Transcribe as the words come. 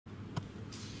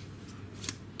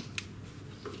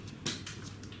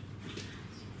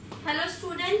Hello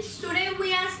students, today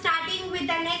we are starting with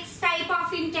the next type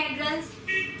of integrals.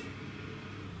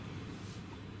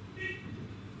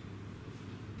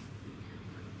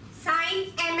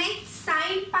 Sin mx,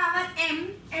 sin power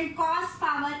m and cos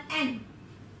power n.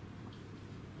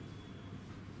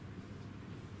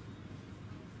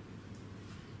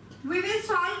 We will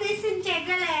solve this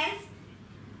integral as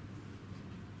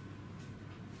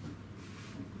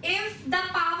if the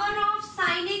power of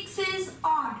sin x is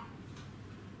odd.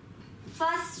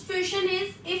 First situation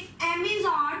is if m is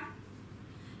odd,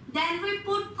 then we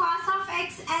put cos of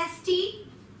x as t,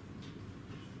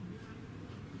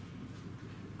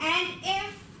 and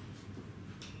if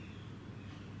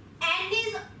n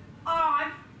is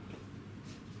odd,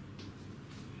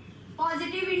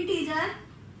 positive integer,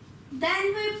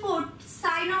 then we put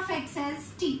sin of x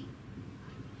as t.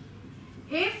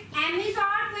 If m is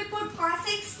odd, we put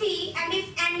cos x t, and if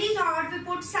n is odd, we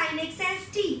put sin x as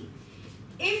t.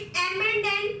 If m and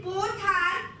n both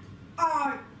are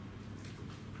odd,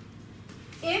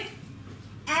 if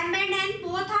m and n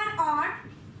both are odd,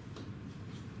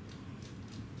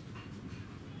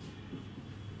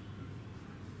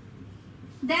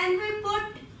 then we put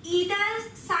either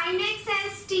sin x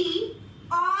as t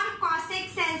or cos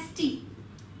x as t.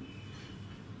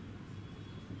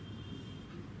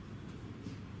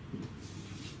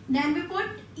 Then we put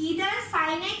either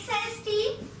sin x as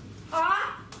t or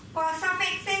cos of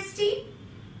x as t.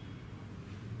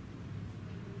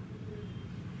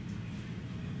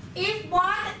 If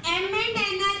both m and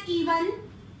n are even,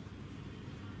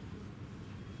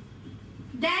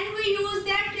 then we use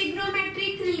their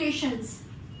trigonometric relations.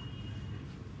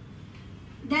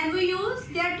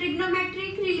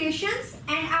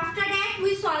 And after that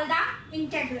we solve the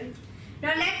integral.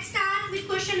 Now let's start with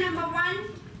question number 1.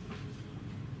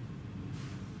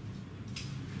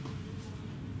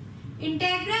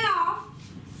 Integral of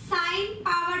sin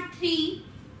power 3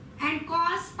 and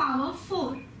cos power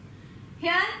 4.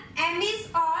 Here m is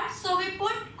odd, so we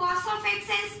put cos of x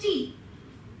as t.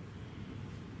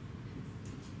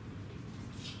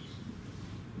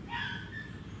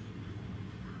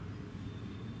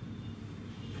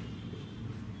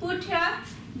 Put here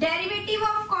derivative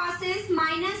of cos is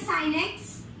minus sin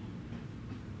x,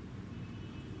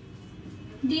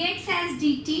 dx as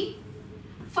dt.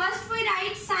 First we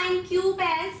write sin cube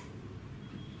as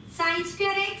sin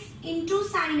square x into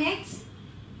sin x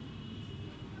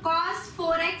cos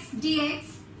 4x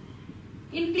dx.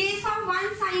 In place of one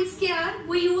sin square,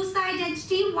 we use the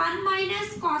identity 1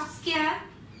 minus cos square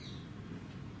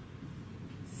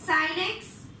sin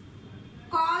x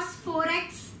cos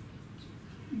 4x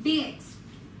dx.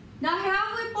 Now here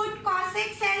we put cos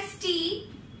x as t,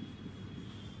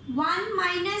 1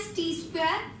 minus t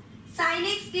square, sin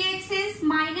x dx is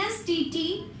minus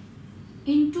dt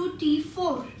into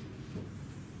t4.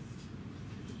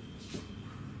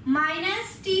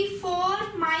 Minus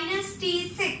t4 minus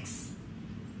t6.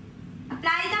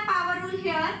 Apply the power rule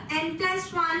here, n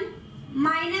plus 1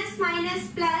 minus minus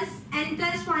plus n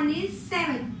plus 1 is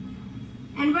 7.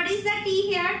 And what is the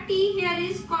t here? T here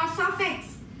is cos of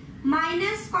x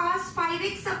minus cos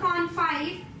 5x upon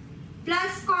 5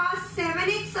 plus cos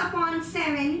 7x upon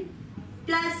 7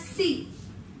 plus c.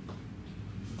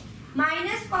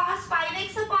 Minus cos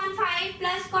 5x upon 5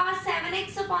 plus cos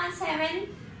 7x upon 7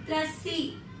 plus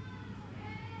c.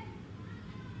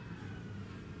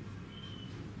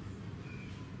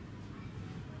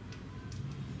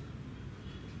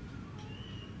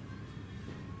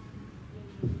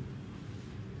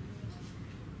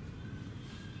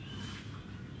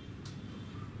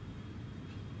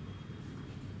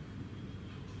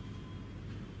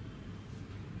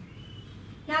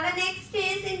 Now the next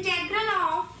is integral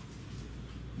of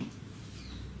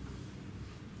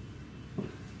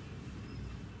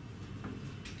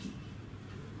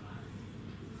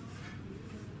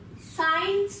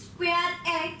sin square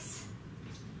x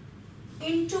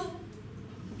into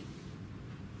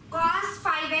cos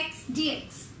 5x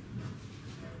dx.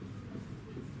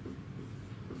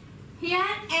 Here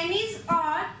n is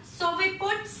odd, so we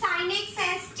put sin x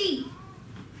as t.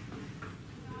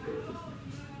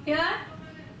 Here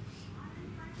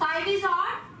 5 is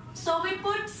odd, so we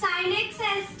put sin x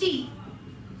as t.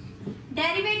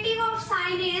 Derivative of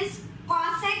sin is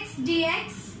cos x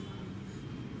dx.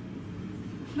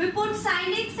 We put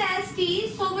sin x as t,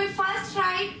 so we first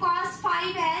write cos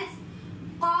 5 as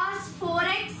cos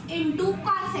 4x into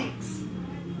cos x.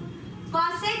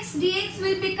 Cos x dx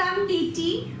will become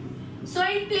dt. So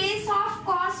in place of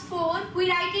cos 4, we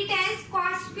write it as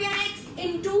cos square x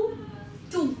into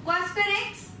 2. Cos square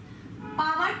x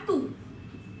power 2.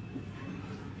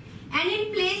 And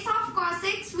in place of cos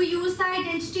x, we use the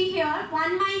identity here,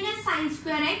 1 minus sine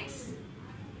square x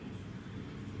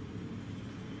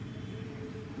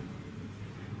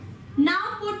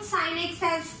now put sine x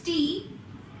as t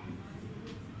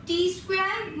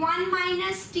square 1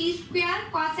 minus t square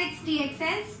cos x dx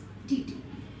as dt.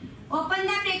 Open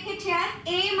the bracket here,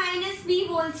 a minus b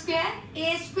whole square,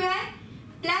 a square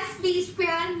plus b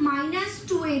square minus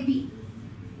 2ab,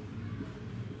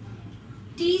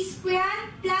 t square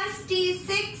plus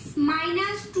t6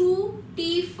 minus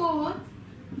 2t4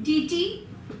 dt.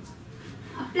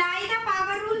 Apply the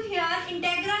power rule here,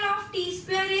 integral of t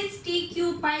square is t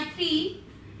cube by 3,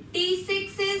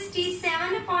 t6 is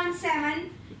t7 upon 7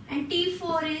 and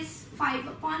t4 is 5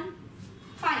 upon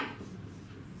 5.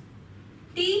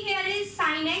 T here is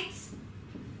sin x,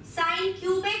 sin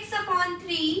cube x upon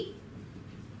 3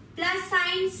 plus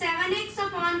sin 7x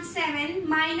upon 7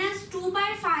 minus 2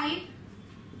 by 5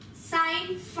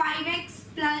 sin 5x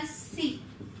plus c.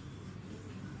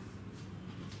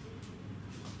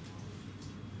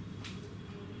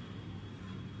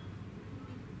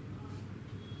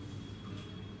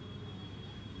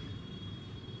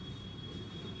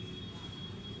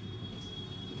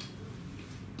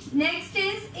 Next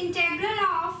is integral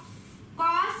of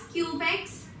cos cube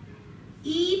x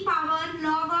e power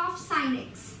log of sin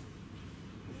x.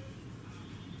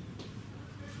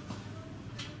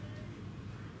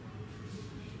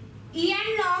 E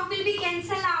and log will be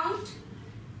cancelled out.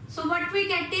 So what we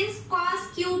get is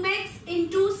cos cube x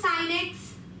into sin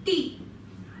x t.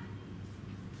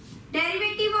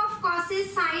 Derivative of cos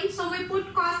is sin, so we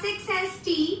put cos x as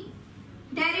t.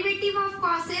 Derivative of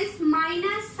cos is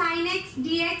minus sin x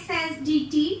dx as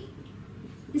dt.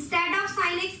 Instead of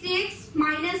sin x dx,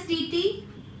 minus dt,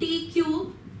 t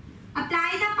cube. Apply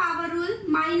the power rule,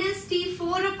 minus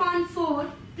t4 upon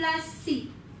 4 plus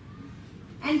c.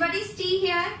 And what is t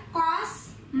here?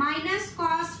 Cos minus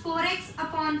cos 4x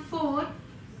upon 4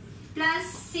 plus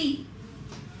c.